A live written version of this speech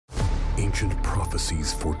Ancient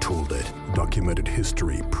prophecies foretold it. Documented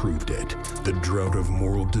history proved it. The drought of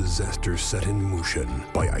moral disaster set in motion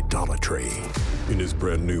by idolatry. In his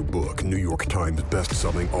brand new book, New York Times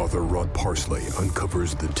best-selling author Rod Parsley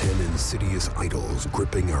uncovers the 10 insidious idols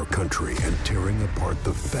gripping our country and tearing apart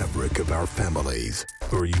the fabric of our families.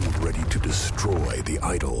 Are you ready to destroy the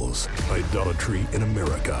idols? Idolatry in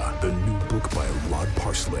America, the new book by Rod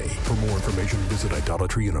Parsley. For more information, visit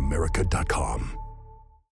idolatrynamerica.com.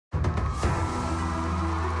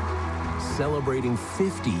 Celebrating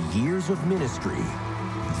 50 years of ministry,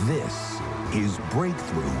 this is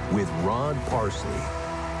Breakthrough with Rod Parsley.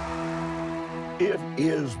 It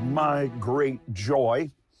is my great joy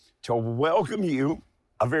to welcome you,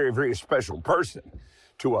 a very, very special person,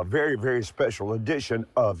 to a very, very special edition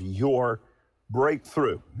of your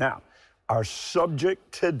Breakthrough. Now, our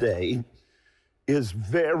subject today is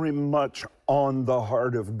very much on the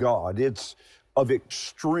heart of God. It's of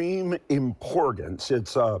extreme importance.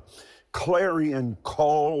 It's a clarion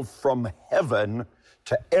call from heaven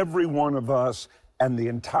to every one of us and the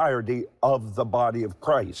entirety of the body of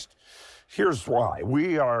Christ. Here's why.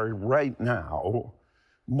 We are right now,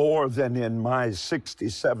 more than in my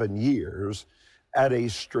 67 years, at a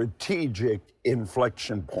strategic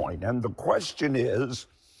inflection point. And the question is,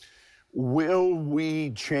 will we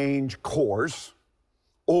change course,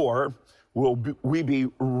 or will we be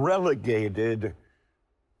relegated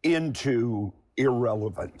into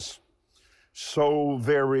irrelevance? So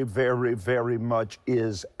very, very, very much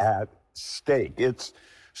is at stake. It's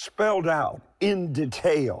spelled out in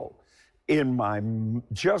detail in my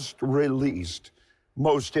just released,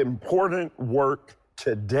 most important work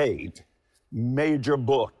to date, major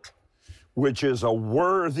book, which is a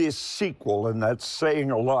worthy sequel, and that's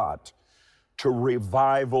saying a lot, to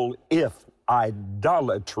Revival If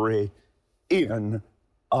Idolatry in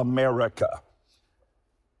America.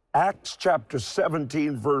 Acts chapter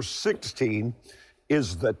 17, verse 16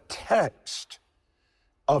 is the text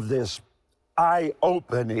of this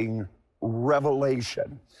eye-opening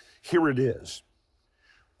revelation. Here it is.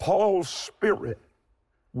 Paul's spirit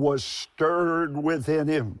was stirred within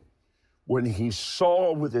him when he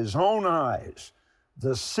saw with his own eyes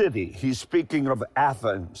the city, he's speaking of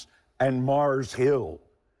Athens and Mars Hill,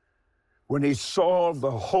 when he saw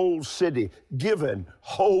the whole city given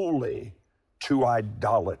wholly to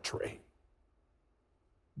idolatry.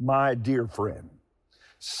 My dear friend,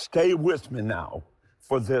 stay with me now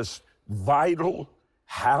for this vital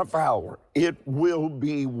half hour. It will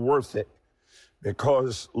be worth it,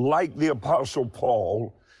 because like the Apostle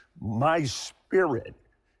Paul, my spirit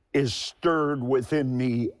is stirred within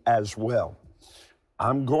me as well.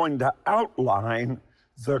 I'm going to outline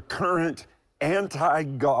the current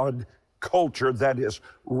anti-God culture that is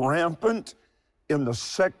rampant in the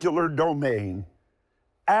secular domain,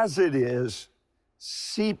 as it is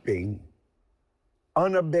seeping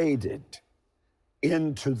unabated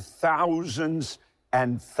into thousands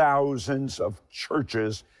and thousands of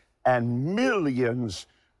churches and millions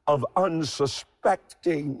of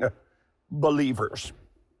unsuspecting believers.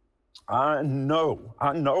 I know,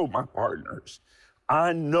 my partners,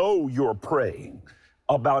 I know you're praying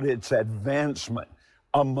about its advancement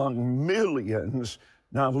among millions,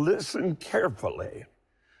 now listen carefully,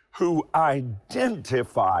 who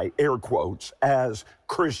identify, air quotes, as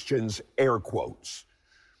Christians, air quotes.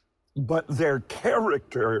 But their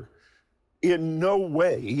character in no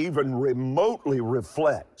way even remotely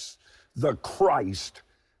reflects the Christ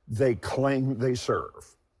they claim they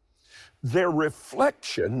serve. Their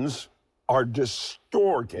reflections are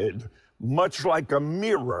distorted, much like a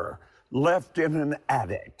mirror left in an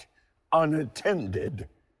attic, unattended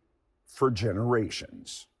for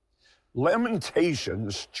generations.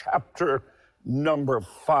 Lamentations chapter number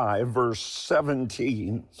 5, verse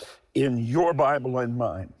 17, in your Bible and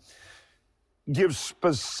mine, gives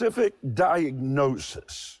specific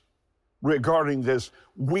diagnosis regarding this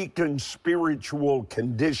weakened spiritual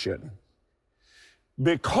condition.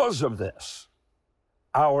 Because of this,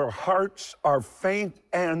 our hearts are faint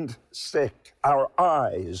and sick, our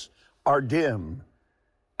eyes are dim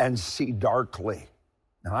and see darkly.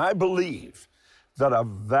 Now, I believe that a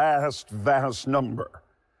vast, vast number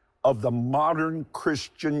of the modern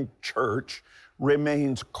Christian church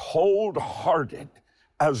remains cold-hearted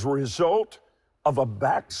as a result of a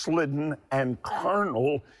backslidden and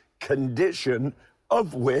carnal condition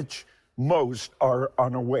of which most are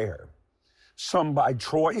unaware. Some by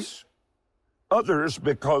choice, others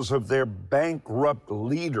because of their bankrupt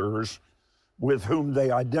leaders with whom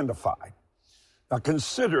they identify. Now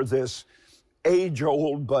consider this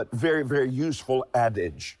age-old but very, very useful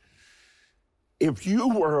adage. If you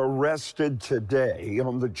were arrested today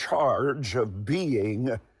on the charge of being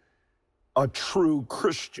a true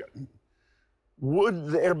Christian, would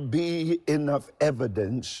there be enough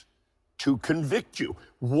evidence to convict you?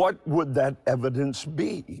 What would that evidence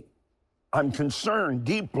be? I'm concerned,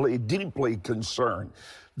 deeply, deeply concerned,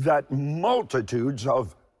 that multitudes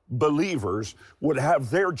of believers would have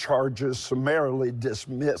their charges summarily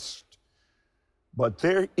dismissed. But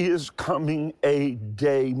there is coming a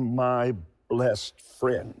day, my blessed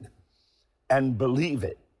friend, and believe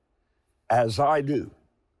it as I do,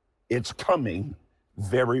 it's coming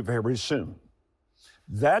very, very soon.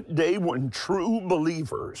 That day when true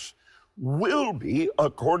believers will be,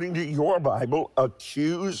 according to your Bible,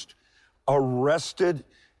 accused, arrested,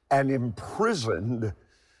 and imprisoned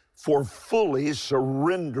for fully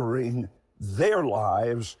surrendering their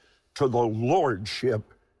lives to the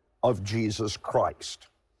lordship of Jesus Christ.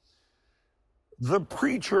 The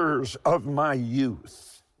preachers of my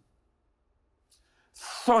youth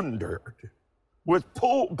thundered with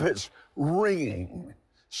pulpits ringing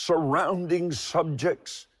surrounding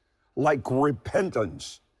subjects like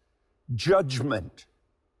repentance, judgment,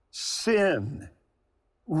 sin,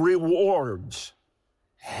 rewards,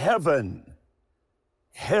 heaven,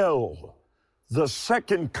 hell, the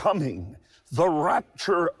second coming, the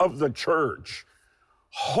rapture of the church,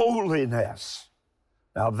 holiness.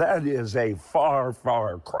 Now that is a far,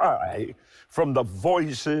 far cry from the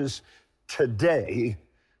voices today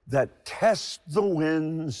that test the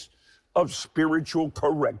winds of spiritual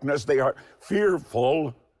correctness. They are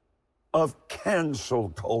fearful of cancel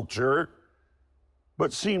culture,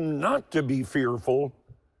 but seem not to be fearful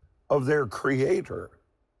of their Creator.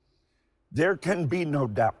 There can be no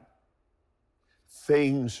doubt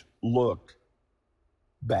things look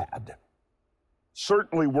bad.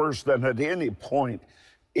 Certainly worse than at any point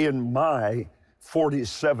in my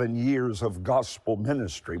 47 years of gospel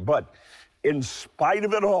ministry. But in spite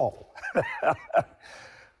of it all,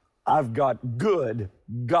 I've got good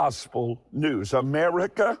gospel news.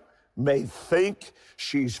 America may think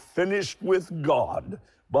she's finished with God,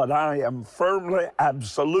 but I am firmly,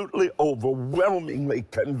 absolutely, overwhelmingly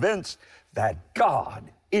convinced that God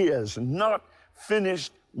is not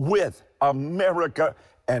finished with America,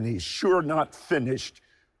 and he's sure not finished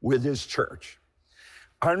with his church.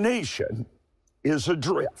 Our nation is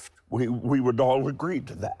adrift. We would all agree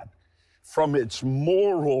to that. From its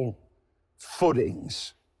moral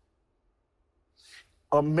footings.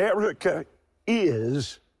 America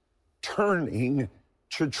is turning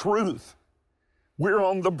to truth. We're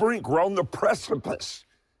on the brink, we're on the precipice,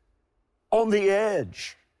 on the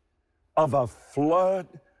edge of a flood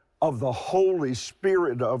of the Holy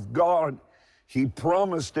Spirit of God. He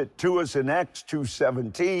promised it to us in Acts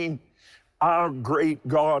 2:17. Our great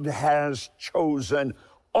God has chosen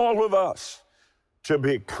all of us to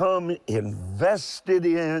become invested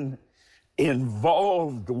in,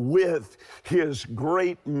 involved with his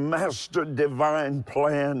great master divine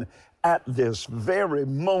plan at this very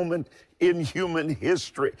moment in human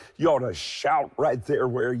history. You ought to shout right there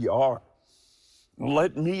where you are.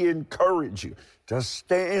 Let me encourage you to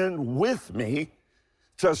stand with me,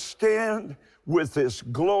 to stand with this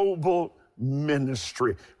global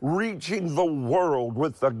ministry, reaching the world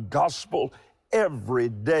with the gospel every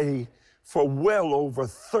day for well over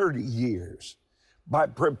 30 years by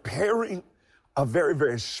preparing a very,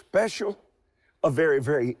 very special, a very,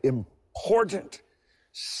 very important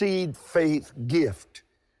seed faith gift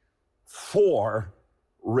for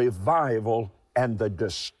revival and the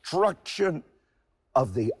destruction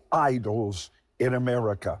of the idols in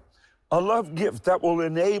America. A love gift that will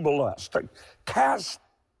enable us to cast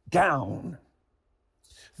down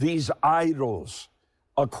these idols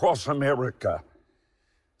across America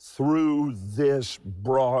through this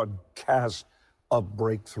broadcast of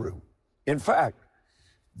breakthrough. In fact,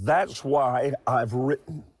 that's why I've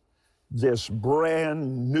written this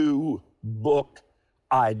brand new book,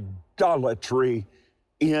 Idolatry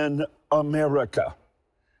in America.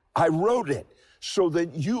 I wrote it so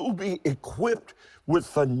that you'll be equipped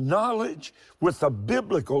with the knowledge, with the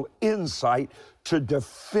biblical insight to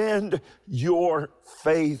defend your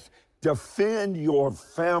faith, defend your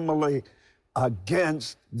family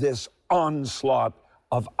against this onslaught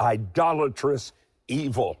of idolatrous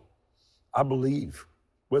evil. I believe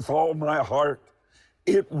with all my heart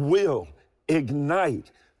it will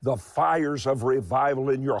ignite the fires of revival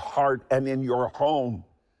in your heart and in your home.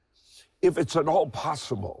 If it's at all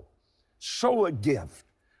possible, sow a gift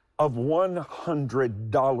of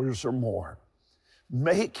 $100 or more.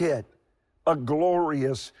 Make it a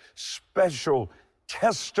glorious, special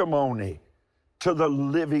testimony to the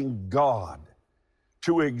living God.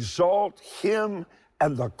 to exalt him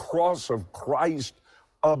and the cross of Christ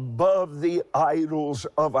above the idols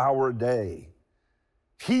of our day.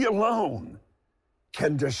 He alone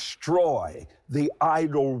can destroy the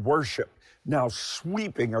idol worship now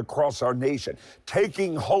sweeping across our nation,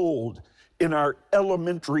 taking hold in our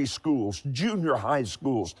elementary schools, junior high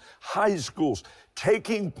schools,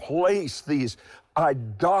 taking place, these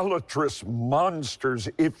idolatrous monsters,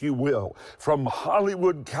 if you will, from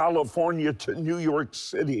Hollywood, California to New York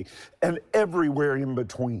City and everywhere in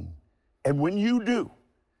between. And when you do,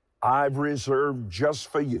 I've reserved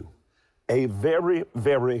just for you a very,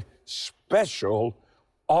 very special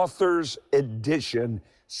author's edition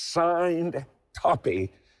signed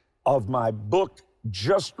copy of my book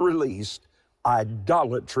just released,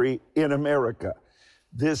 Idolatry in America.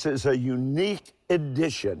 This is a unique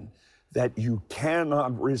edition that you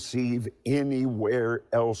cannot receive anywhere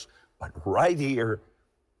else but right here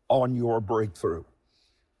on Your Breakthrough.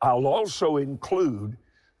 I'll also include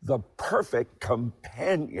the perfect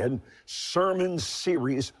companion sermon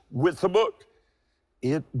series with the book.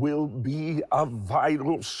 It will be a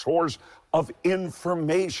vital source of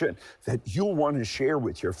information that you'll want to share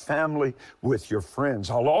with your family, with your friends.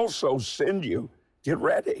 I'll also send you, get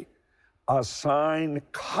ready, a signed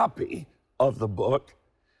copy of the book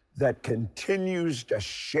that continues to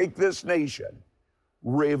shake this nation,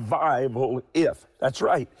 Revival If. That's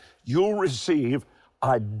right, you'll receive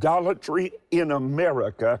Idolatry in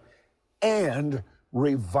America and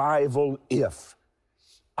Revival If.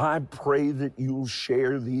 I pray that you'll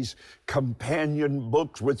share these companion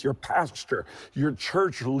books with your pastor, your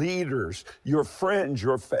church leaders, your friends,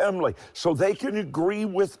 your family, so they can agree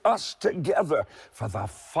with us together for the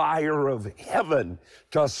fire of heaven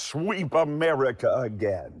to sweep America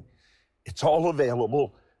again. It's all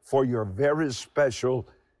available for your very special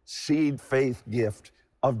seed faith gift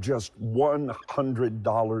of just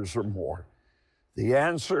 $100 or more. The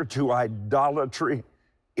answer to idolatry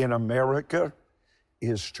in America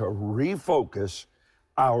is to refocus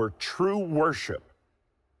our true worship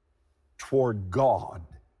toward God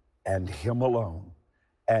and Him alone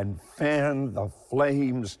and fan the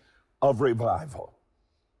flames of revival.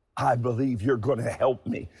 I believe you're going to help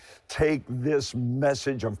me take this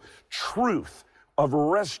message of truth, of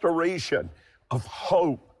restoration, of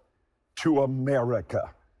hope to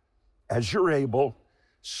America. As you're able,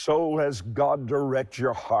 so as God directs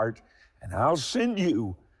your heart, and I'll send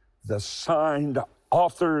you the signed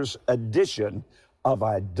author's edition of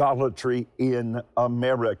Idolatry in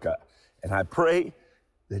America. And I pray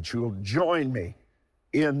that you'll join me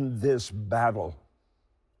in this battle.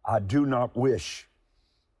 I do not wish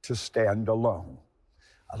to stand alone.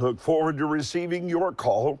 I look forward to receiving your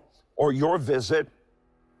call or your visit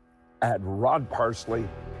at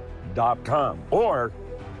rodparsley.com or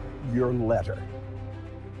your letter.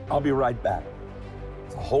 I'll be right back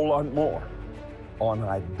with a whole lot more on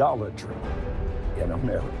idolatry in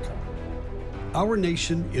America. Our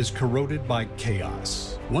nation is corroded by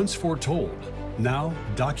chaos, once foretold, now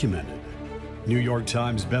documented. New York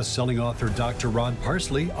Times best-selling author Dr. Rod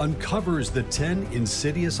Parsley uncovers the 10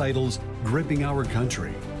 insidious idols gripping our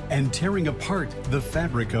country and tearing apart the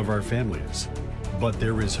fabric of our families. But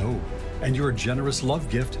there is hope, and your generous love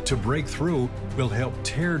gift to break through will help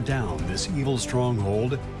tear down this evil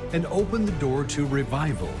stronghold and open the door to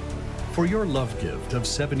revival. For your love gift of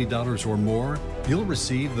 $70 or more, you'll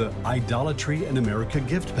receive the Idolatry in America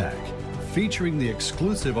gift pack, featuring the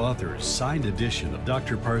exclusive author's signed edition of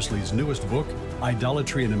Dr. Parsley's newest book,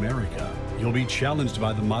 Idolatry in America. You'll be challenged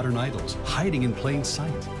by the modern idols hiding in plain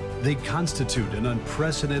sight. They constitute an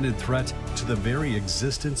unprecedented threat to the very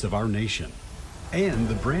existence of our nation. And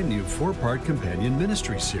the brand new 4-part companion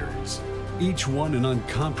ministry series, each one an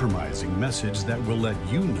uncompromising message that will let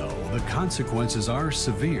you know the consequences are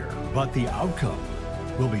severe, but the outcome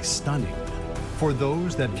will be stunning. For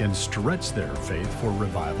those that can stretch their faith for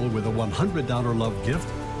revival with a $100 love gift,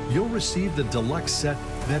 you'll receive the deluxe set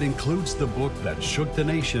that includes the book that shook the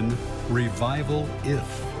nation, Revival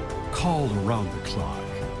If. Called around the clock.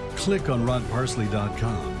 Click on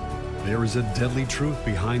rodparsley.com. There is a deadly truth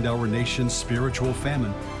behind our nation's spiritual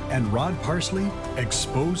famine, and Rod Parsley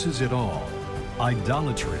exposes it all.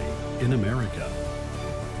 Idolatry in America.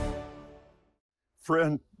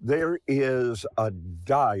 Friend, there is a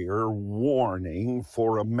dire warning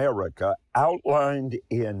for America outlined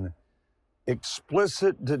in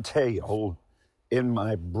explicit detail in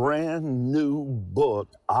my brand new book,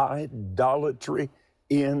 Idolatry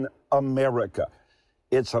in America.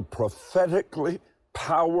 It's a prophetically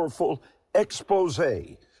powerful expose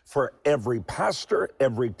for every pastor,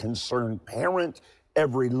 every concerned parent,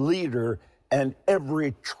 every leader, and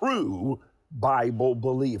every true Bible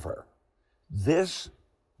believer, this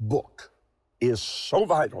book is so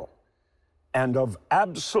vital and of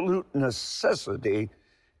absolute necessity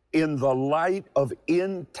in the light of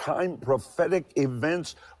end-time prophetic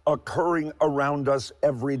events occurring around us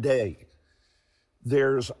every day.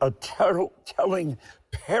 There's a telling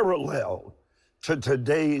parallel to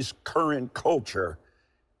today's current culture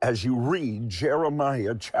as you read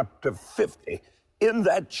Jeremiah chapter 50. In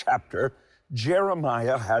that chapter,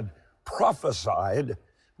 Jeremiah had prophesied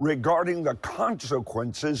regarding the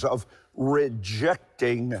consequences of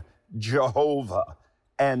rejecting Jehovah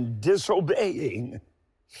and disobeying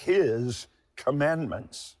his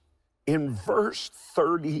commandments. In verse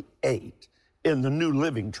 38 in the New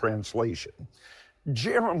Living Translation,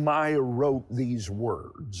 Jeremiah wrote these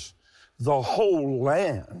words: "The whole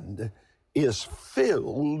land is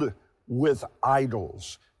filled with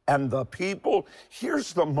idols, and the people,"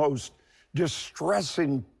 here's the most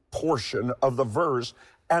distressing portion of the verse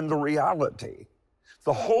and the reality.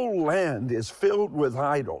 The whole land is filled with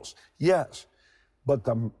idols. Yes, but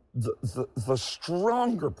the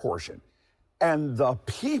stronger portion, and the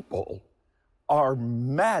people are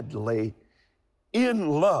madly in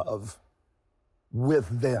love with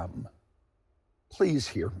them. Please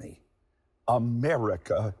hear me.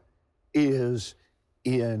 America is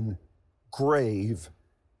in grave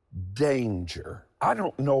danger. I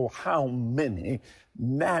don't know how many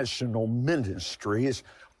national ministries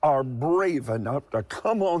are brave enough to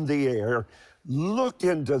come on the air, look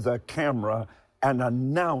into the camera, and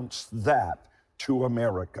announce that to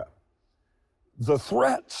America. The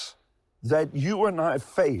threats that you and I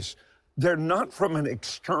face, they're not from an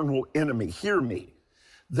external enemy. Hear me.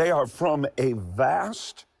 They are from a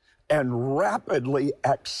vast and rapidly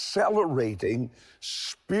accelerating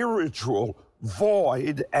spiritual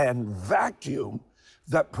void and vacuum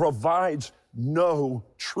that provides no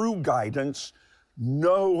true guidance,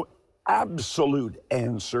 no absolute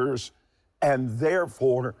answers, and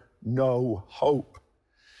therefore no hope.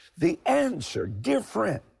 The answer, dear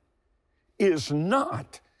friend, is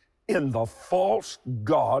not in the false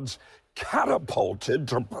gods catapulted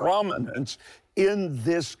to prominence in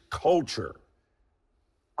this culture.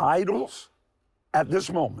 Idols, at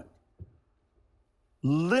this moment,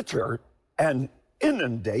 litter and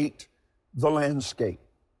inundate the landscape.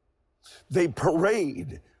 They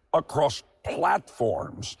parade across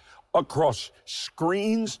platforms, across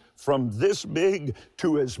screens from this big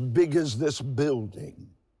to as big as this building,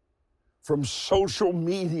 from social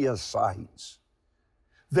media sites.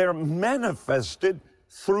 They're manifested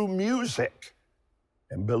through music.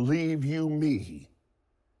 And believe you me,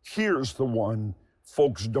 here's the one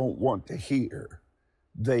folks don't want to hear.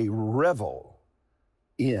 They revel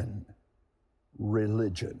in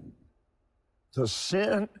religion. The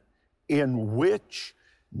sin in which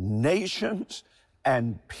nations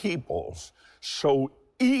and peoples so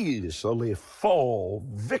easily fall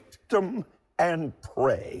victim and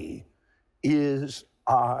prey is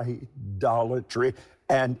idolatry.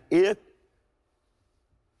 And if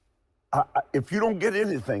you don't get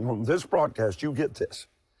anything from this broadcast, you get this.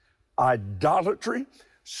 Idolatry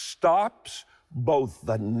stops both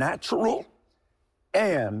the natural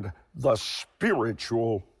and the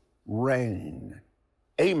spiritual reign.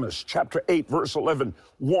 Amos chapter 8, verse 11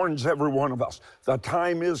 warns every one of us. The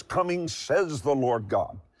time is coming, says the Lord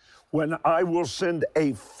God, when I will send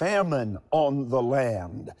a famine on the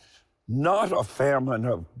land, not a famine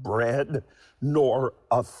of bread, nor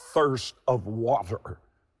a thirst of water,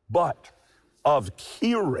 but of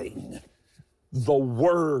hearing the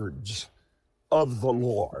words of the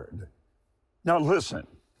Lord. Now listen,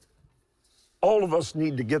 all of us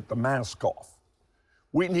need to get the mask off.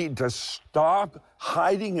 We need to stop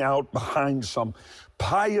hiding out behind some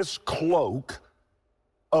pious cloak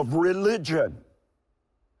of religion.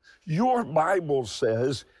 Your Bible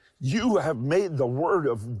says you have made the word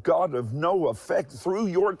of God of no effect through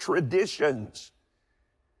your traditions.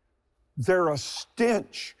 They're a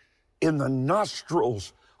stench in the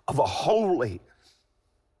nostrils of a holy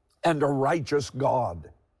and a righteous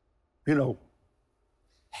God. You know,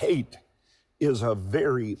 hate is a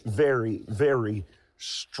very, very, very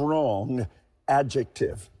strong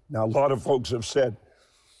adjective. Now, a lot of folks have said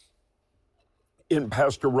in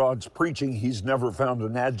Pastor Rod's preaching, he's never found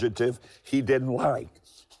an adjective he didn't like.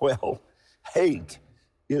 Well, hate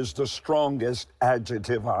is the strongest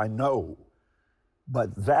adjective I know.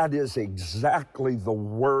 But that is exactly the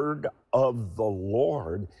word of the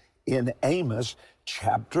Lord in Amos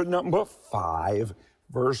chapter number 5,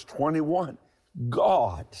 verse 21.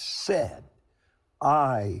 God said,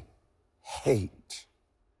 I hate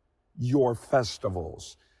your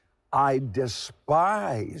festivals. I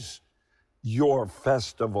despise your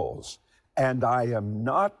festivals, and I am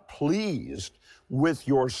not pleased with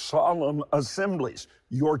your solemn assemblies,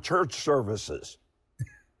 your church services.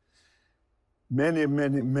 Many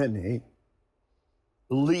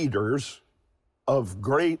leaders of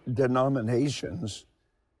great denominations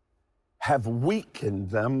have weakened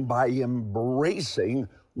them by embracing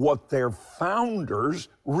what their founders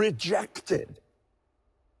rejected.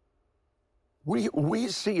 We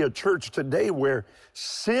see a church today where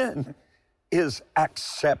sin is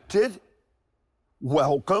accepted,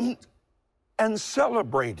 welcomed, and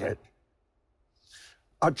celebrated.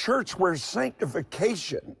 A church where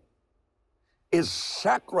sanctification is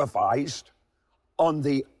sacrificed on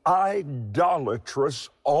the idolatrous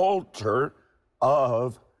altar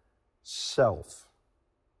of self.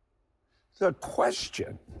 The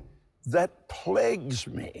question that plagues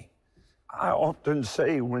me, I often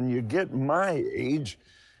say when you get my age,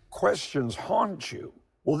 questions haunt you.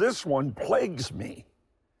 Well, this one plagues me.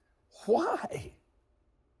 Why?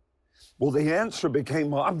 Well, the answer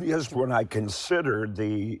became obvious when I considered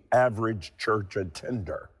the average church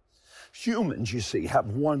attender. Humans, you see, have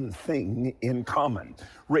one thing in common.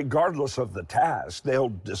 Regardless of the task, they'll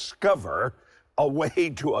discover a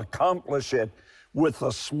way to accomplish it with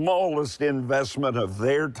the smallest investment of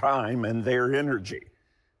their time and their energy.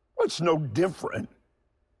 It's no different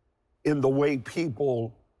in the way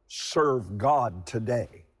people serve God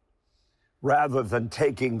today. Rather than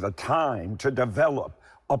taking the time to develop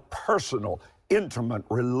a personal, intimate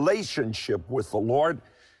relationship with the Lord,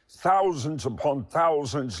 thousands upon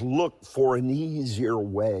thousands look for an easier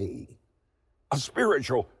way, a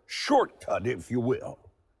spiritual shortcut, if you will.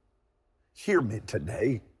 Hear me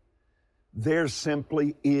today. There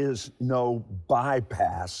simply is no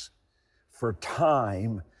bypass for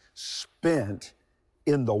time spent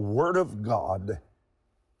in the Word of God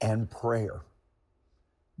and prayer.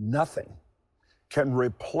 Nothing can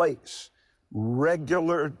replace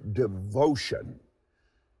regular devotion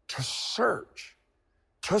to search,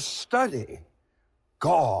 to study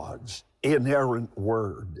God's inerrant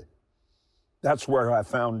Word. That's where I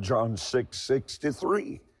found John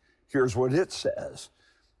 6:63. Here's what it says.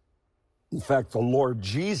 In fact, the Lord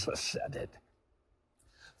Jesus said it.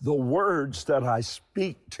 The words that I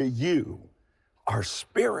speak to you are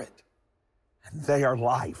spirit, and they are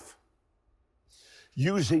life.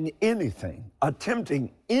 Using anything,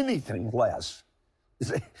 attempting anything less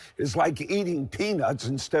is like eating peanuts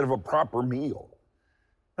instead of a proper meal.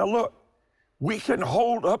 Now look, we can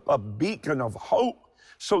hold up a beacon of hope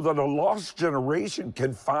so that a lost generation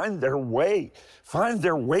can find their way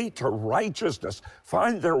to righteousness,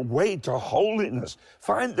 find their way to holiness,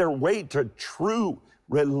 find their way to true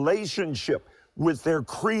relationship with their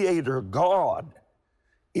Creator God.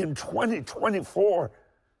 In 2024,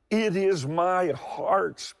 it is my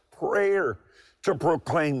heart's prayer to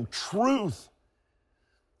proclaim truth,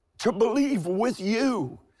 to believe with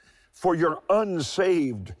you for your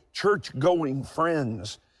unsaved church-going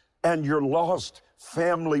friends and your lost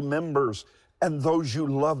family members and those you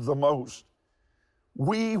love the most.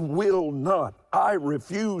 We will not, I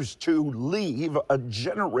refuse to leave a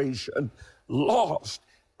generation lost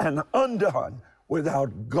and undone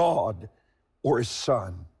without God or His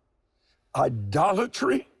Son.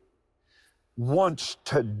 Idolatry wants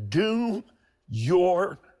to doom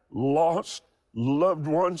your lost loved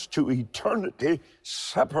ones to eternity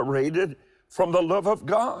separated from the love of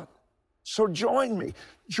God. So join me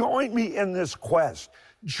in this quest.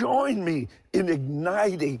 Join me in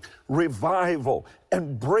igniting revival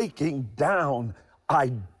and breaking down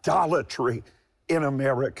idolatry in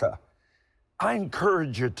America. I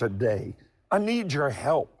encourage you today. I need your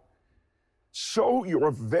help. Sow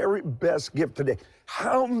your very best gift today.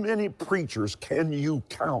 How many preachers can you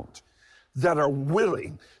count that are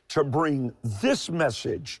willing to bring this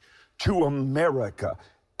message to America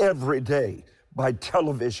every day? By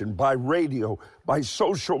television, by radio, by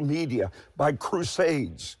social media, by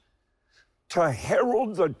crusades, to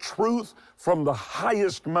herald the truth from the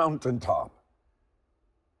highest mountaintop.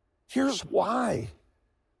 Here's why.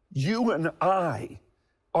 You and I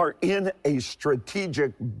are in a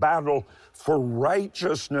strategic battle for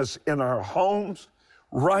righteousness in our homes,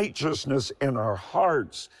 righteousness in our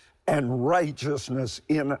hearts, and righteousness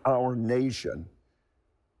in our nation.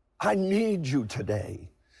 I need you today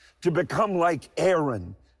to become like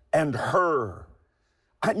Aaron and Hur.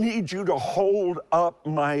 I need you to hold up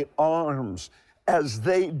my arms as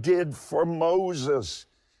they did for Moses.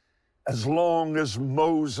 As long as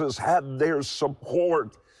Moses had their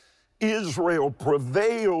support, Israel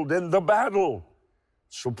prevailed in the battle.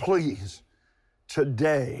 So please,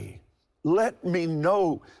 today, let me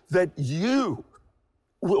know that you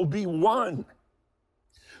will be one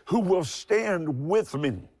who will stand with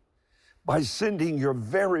me by sending your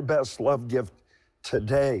very best love gift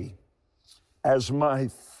today. As my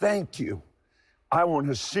thank you, I want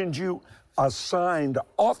to send you a signed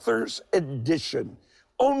author's edition,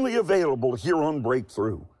 only available here on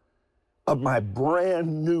Breakthrough, of my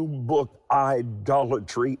brand new book,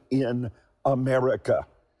 Idolatry in America.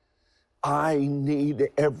 I need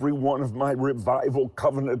every one of my Revival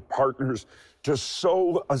Covenant partners to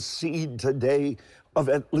sow a seed today of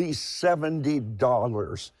at least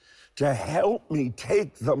 $70 to help me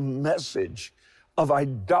take the message of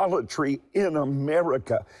idolatry in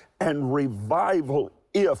America and revival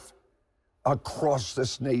across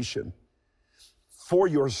this nation. For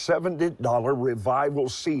your $70 revival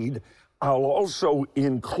seed, I'll also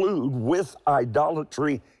include with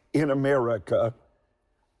Idolatry in America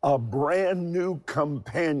a brand new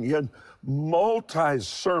companion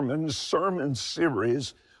sermon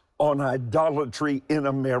series on idolatry in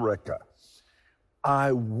America.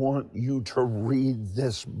 I want you to read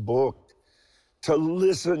this book, to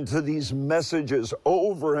listen to these messages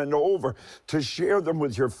over and over, to share them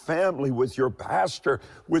with your family, with your pastor,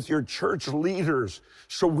 with your church leaders,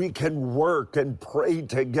 so we can work and pray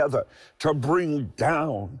together to bring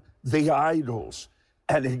down the idols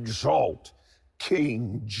and exalt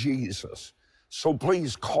King Jesus. So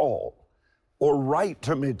please call or write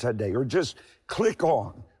to me today, or just click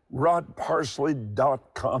on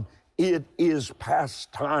rodparsley.com. It is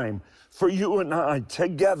past time for you and I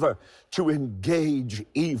together to engage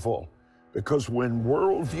evil, because when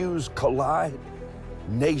worldviews collide,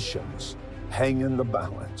 nations hang in the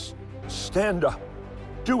balance. Stand up.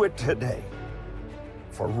 Do it today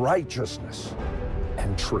for righteousness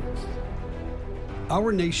and truth.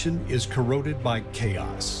 Our nation is corroded by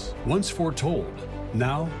chaos, once foretold,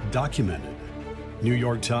 now documented. New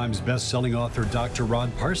York Times best-selling author Dr.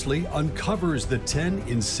 Rod Parsley uncovers the 10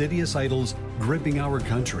 insidious idols gripping our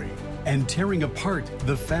country and tearing apart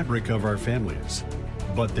the fabric of our families.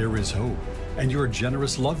 But there is hope, and your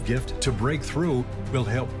generous love gift to Breakthrough will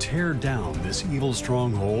help tear down this evil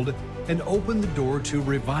stronghold and open the door to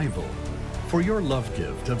revival. For your love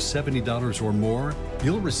gift of $70 or more,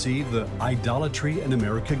 you'll receive the Idolatry in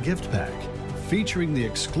America gift pack, featuring the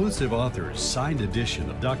exclusive author's signed edition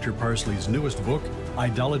of Dr. Parsley's newest book,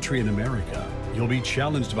 Idolatry in America. You'll be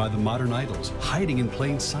challenged by the modern idols hiding in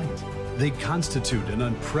plain sight. They constitute an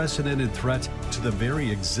unprecedented threat to the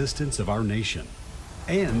very existence of our nation.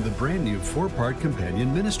 And the brand new 4-part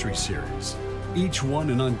companion ministry series, each one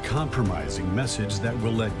an uncompromising message that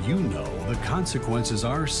will let you know the consequences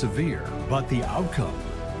are severe, but the outcome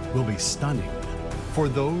will be stunning. For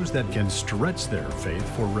those that can stretch their faith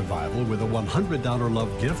for revival with a $100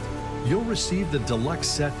 love gift, you'll receive the deluxe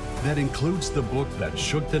set that includes the book that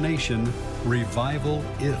shook the nation, Revival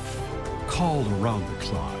If, called around the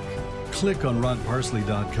clock. Click on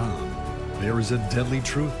rodparsley.com. There is a deadly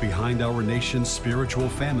truth behind our nation's spiritual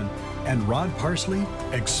famine, and Rod Parsley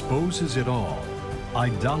exposes it all.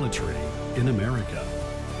 Idolatry in America.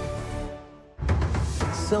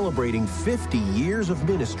 Celebrating 50 years of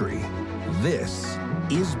ministry, this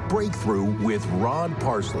is Breakthrough with Rod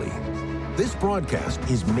Parsley. This broadcast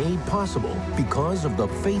is made possible because of the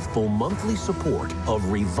faithful monthly support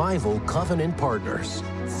of Revival Covenant Partners.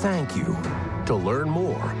 Thank you. To learn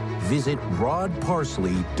more, visit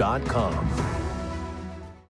rodparsley.com.